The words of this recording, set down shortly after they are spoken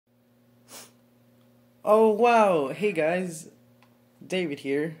Oh wow, hey guys, David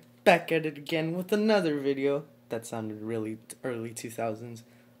here, back at it again with another video. That sounded really early 2000s.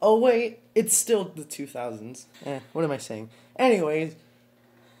 Oh wait, it's still the 2000s. What am I saying? Anyways,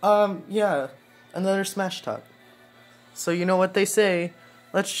 yeah, another Smash Talk. So you know what they say,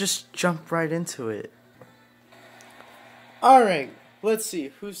 let's just jump right into it. Alright, let's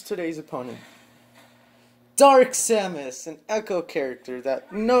see, who's today's opponent? Dark Samus, an Echo character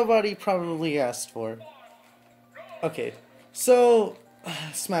that nobody probably asked for. Okay, so,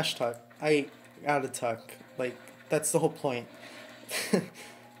 Smash Talk. I gotta talk. Like, that's the whole point.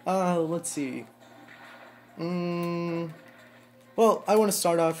 Let's see. Well, I want to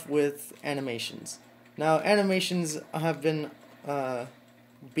start off with animations. Now, animations have been,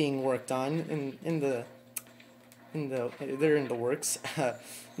 being worked on they're in the works.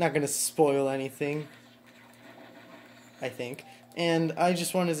 Not gonna spoil anything, I think. And I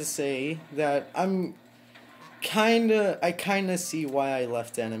just wanted to say that I kinda see why I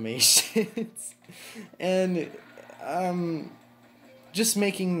left animations. And just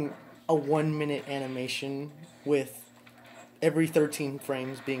making a 1-minute animation with every 13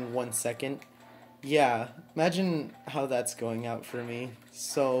 frames being 1 second. Yeah, imagine how that's going out for me.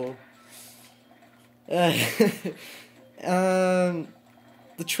 So the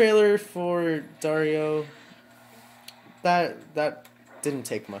trailer for Dario, that didn't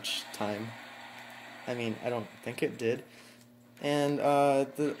take much time. I mean, I don't think it did. And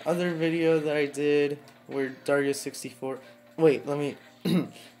the other video that I did where Dario64, wait, let me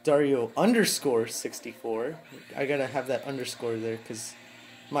Dario_64. I gotta have that underscore there because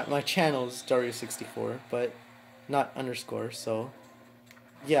my channel's Dario64, but not underscore. So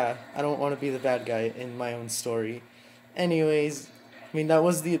yeah, I don't want to be the bad guy in my own story. Anyways, I mean that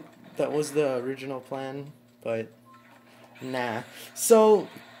was the original plan, but nah. So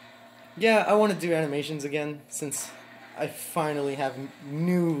yeah, I want to do animations again since I finally have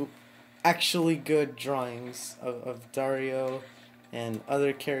new, actually good drawings of Dario and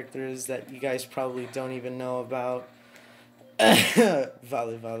other characters that you guys probably don't even know about.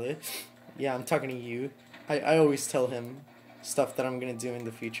 Vale. Yeah, I'm talking to you. I always tell him stuff that I'm going to do in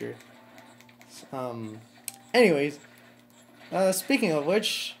the future. Anyways, speaking of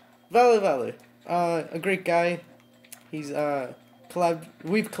which, Vale. A great guy. He's,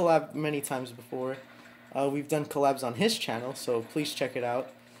 we've collabed many times before. We've done collabs on his channel, so please check it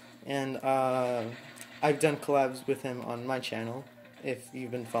out. And I've done collabs with him on my channel, if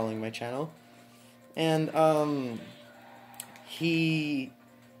you've been following my channel. And he's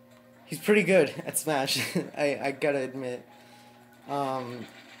pretty good at Smash. I gotta admit. And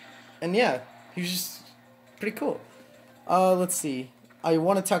yeah, he's just pretty cool. Let's see. I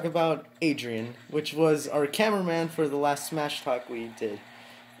want to talk about Adrian, which was our cameraman for the last Smash Talk we did.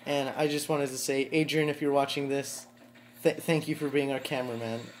 And I just wanted to say, Adrian, if you're watching this, thank you for being our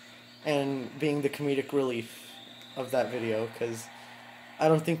cameraman and being the comedic relief of that video, because I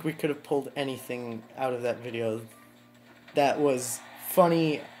don't think we could have pulled anything out of that video that was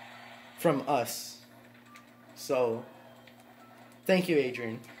funny from us. So, thank you,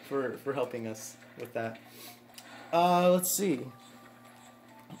 Adrian, for helping us with that. Let's see.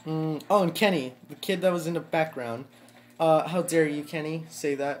 Oh, and Kenny, the kid that was in the background. How dare you, Kenny,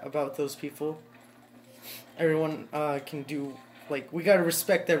 say that about those people? Everyone can do, like, we gotta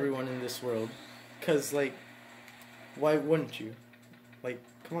respect everyone in this world. Because, like, why wouldn't you? Like,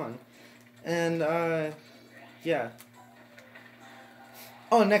 come on. And, yeah.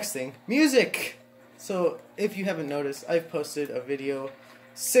 Oh, next thing, music! So, if you haven't noticed, I've posted a video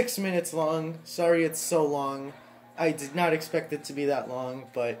 6 minutes long. Sorry it's so long. I did not expect it to be that long,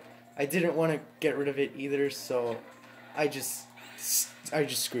 but I didn't want to get rid of it either, so I just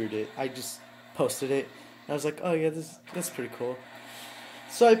screwed it. I just posted it, and I was like, oh yeah, that's pretty cool.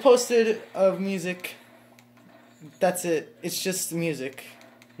 So I posted of music. That's it. It's just music.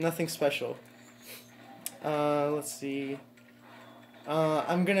 Nothing special. Let's see.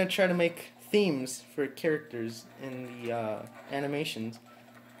 I'm gonna try to make themes for characters in the animations.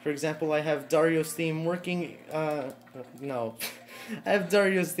 For example, I have Dario's theme working, no. I have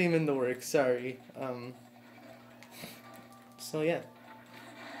Dario's theme in the works, sorry. So yeah.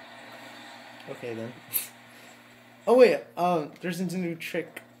 Okay then. Oh wait, there's a new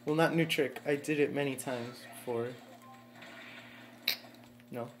trick. Well, not new trick, I did it many times before.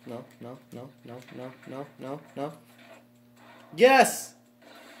 No. Yes!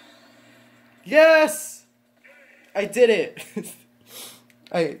 Yes! I did it!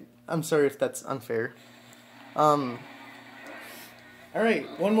 I'm sorry if that's unfair. Alright,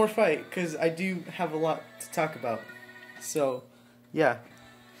 one more fight, because I do have a lot to talk about. So, yeah.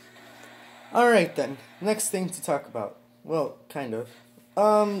 Alright then, next thing to talk about. Well, kind of.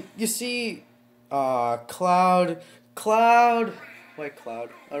 You see, White Cloud.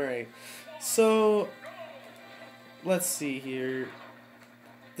 Alright. So, let's see here.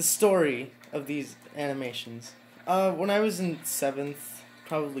 The story of these animations. When I was in 7th,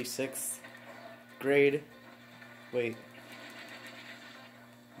 probably 6th grade. Wait.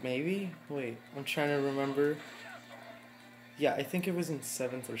 Maybe? Wait, I'm trying to remember. Yeah, I think it was in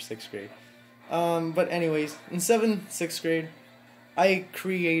 7th or 6th grade. But anyways, in 7th, 6th grade, I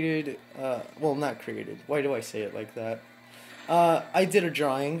created, well, not created, why do I say it like that? I did a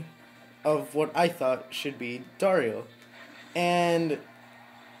drawing of what I thought should be Dario. And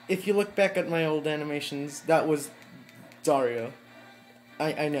if you look back at my old animations, that was Dario.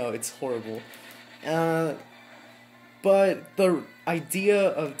 I know, it's horrible. But the idea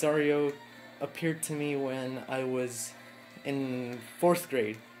of Dario appeared to me when I was in 4th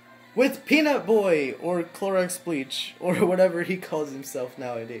grade. With Peanut Boy, or Clorox Bleach, or whatever he calls himself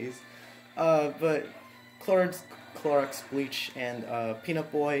nowadays. But Clorox Bleach and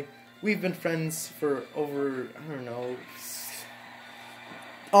Peanut Boy, we've been friends for over, I don't know,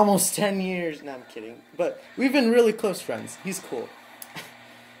 almost 10 years. No, I'm kidding. But we've been really close friends. He's cool.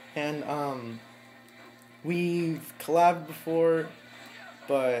 And, we've collabed before,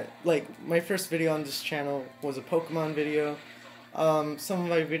 but, like, my first video on this channel was a Pokemon video. Some of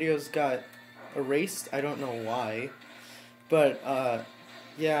my videos got erased, I don't know why, but,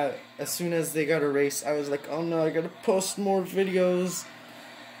 yeah, as soon as they got erased, I was like, oh no, I gotta post more videos,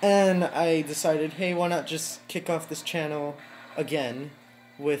 and I decided, hey, why not just kick off this channel again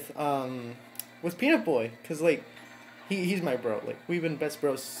with Peanut Boy, cause, like, he's my bro, like, we've been best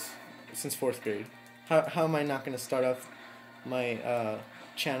bros since 4th grade. How am I not gonna start off my,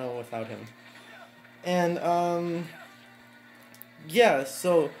 channel without him? And, yeah,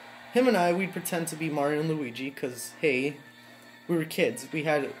 so him and I, we'd pretend to be Mario and Luigi, because, hey, we were kids. We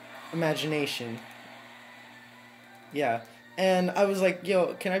had imagination. Yeah. And I was like,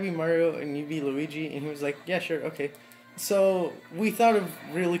 yo, can I be Mario and you be Luigi? And he was like, yeah, sure, okay. So we thought of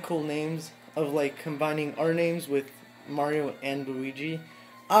really cool names of, like, combining our names with Mario and Luigi.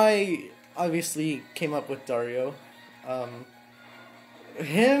 I obviously came up with Dario.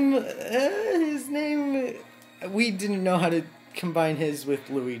 His name, we didn't know how to combine his with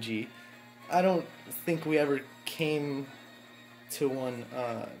Luigi. I don't think we ever came to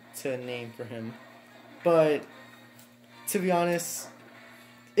a name for him. But, to be honest,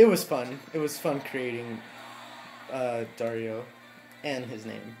 it was fun. It was fun creating, Dario and his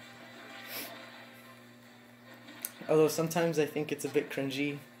name. Although sometimes I think it's a bit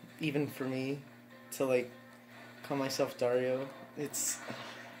cringy, even for me, to, like, call myself Dario. It's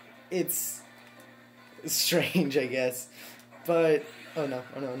strange, I guess. But, no,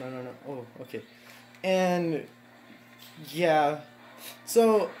 okay. And, yeah,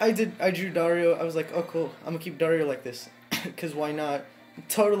 so I drew Dario. I was like, oh cool, I'm gonna keep Dario like this, because why not? I'm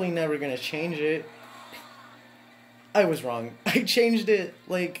totally never gonna change it. I was wrong. I changed it,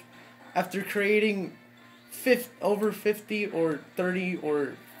 like, after creating over 50 or 30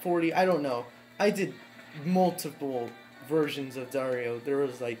 or 40, I don't know. I did multiple versions of Dario. There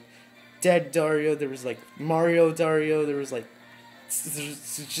was, like, Dead Dario, there was, like, Mario Dario, there was, like,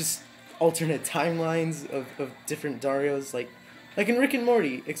 just alternate timelines of different Darios, like in Rick and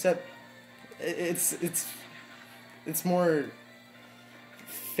Morty, except it's more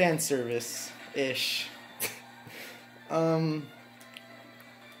fan service-ish.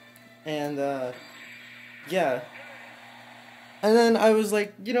 Yeah. And then I was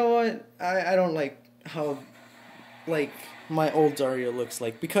like, you know what, I don't like how, like, my old Dario looks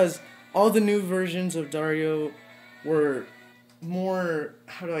like, because all the new versions of Dario were more,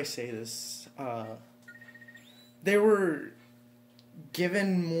 how do I say this, they were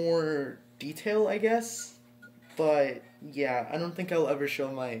given more detail, I guess, but, yeah, I don't think I'll ever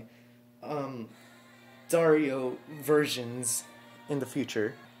show my, Dario versions in the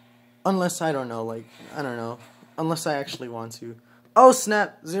future, unless, I don't know, unless I actually want to. Oh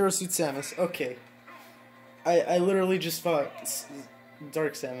snap, Zero Suit Samus, okay. I literally just fought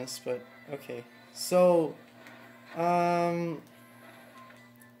Dark Samus, but okay. So, where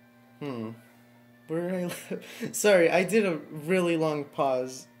did I live? Sorry, I did a really long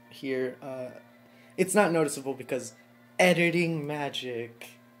pause here. It's not noticeable because editing magic.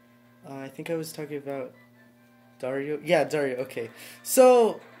 I think I was talking about Dario. Yeah, Dario, okay.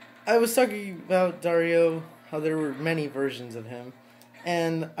 So, I was talking about Dario, how there were many versions of him,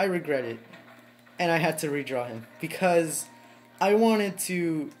 and I regret it. And I had to redraw him, because I wanted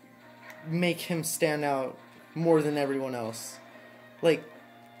to make him stand out more than everyone else. Like,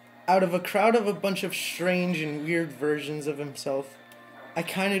 out of a crowd of a bunch of strange and weird versions of himself, I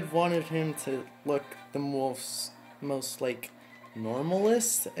kind of wanted him to look the most like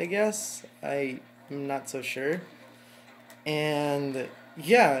normalist, I guess. I'm not so sure. And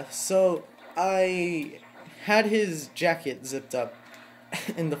yeah, so I had his jacket zipped up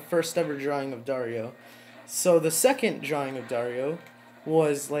in the first ever drawing of Dario. So the second drawing of Dario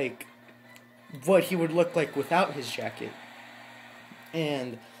was like what he would look like without his jacket.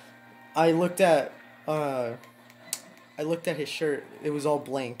 And I looked at his shirt. It was all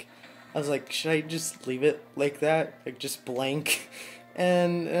blank. I was like, should I just leave it like that? Like, just blank?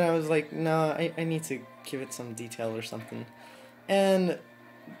 And I was like, no, I need to give it some detail or something. And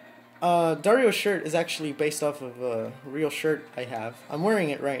Dario's shirt is actually based off of a real shirt I have. I'm wearing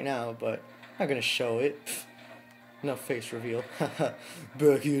it right now, but I'm not gonna show it. No face reveal. Back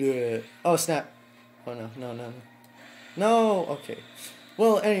it. Oh, snap. Oh, no. No, okay.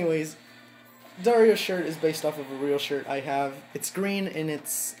 Well, anyways, Dario's shirt is based off of a real shirt I have. It's green and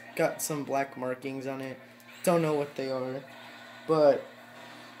it's got some black markings on it. Don't know what they are. But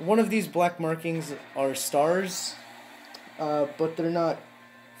one of these black markings are stars, but they're not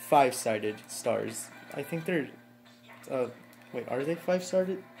 5-sided stars. I think they're, wait, are they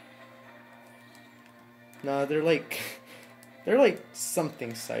 5-sided? No, they're like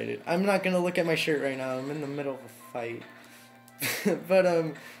something-sided. I'm not gonna look at my shirt right now. I'm in the middle of a fight. But,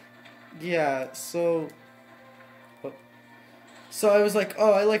 yeah, so I was like,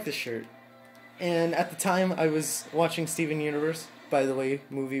 oh, I like this shirt. And at the time, I was watching Steven Universe, by the way,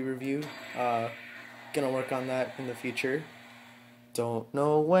 movie review. Gonna work on that in the future. Don't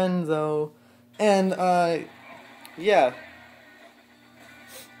know when, though. And, yeah.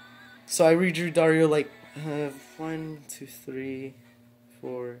 So I redrew Dario like 1, 2, 3,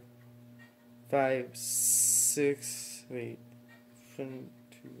 4, 5, 6. Wait. 1,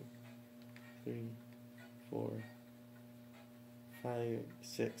 2, 3, 4, 5,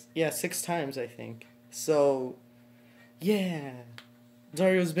 6. Yeah, 6 times, I think. So, yeah.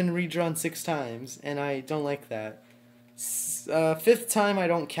 Dario's been redrawn 6 times, and I don't like that. 5th time I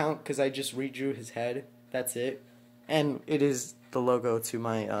don't count because I just redrew his head. That's it. And it is the logo to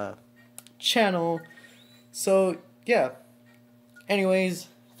my channel. So, yeah. Anyways,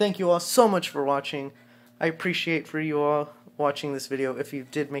 thank you all so much for watching. I appreciate for you all watching this video if you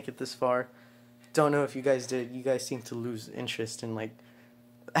did make it this far. Don't know if you guys did. You guys seem to lose interest in like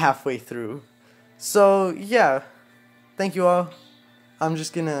halfway through. So, yeah. Thank you all. I'm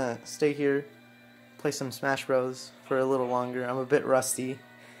just gonna stay here, play some Smash Bros. For a little longer. I'm a bit rusty.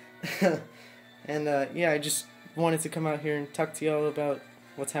 And, yeah, I just wanted to come out here and talk to y'all about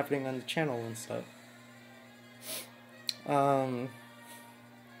what's happening on the channel and stuff.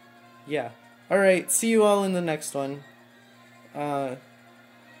 Yeah. Alright, see you all in the next one. I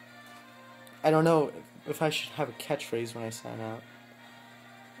don't know if I should have a catchphrase when I sign out.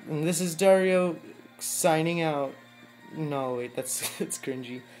 And this is Dario signing out. No, wait, it's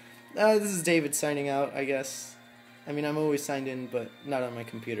cringy. This is David signing out, I guess. I mean, I'm always signed in, but not on my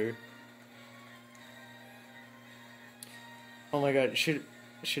computer. Oh my god, should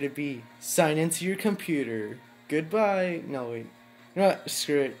it be sign into your computer? Goodbye. No, wait. You know what?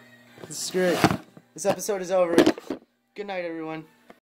 Screw it. Screw it. This episode is over. Good night, everyone.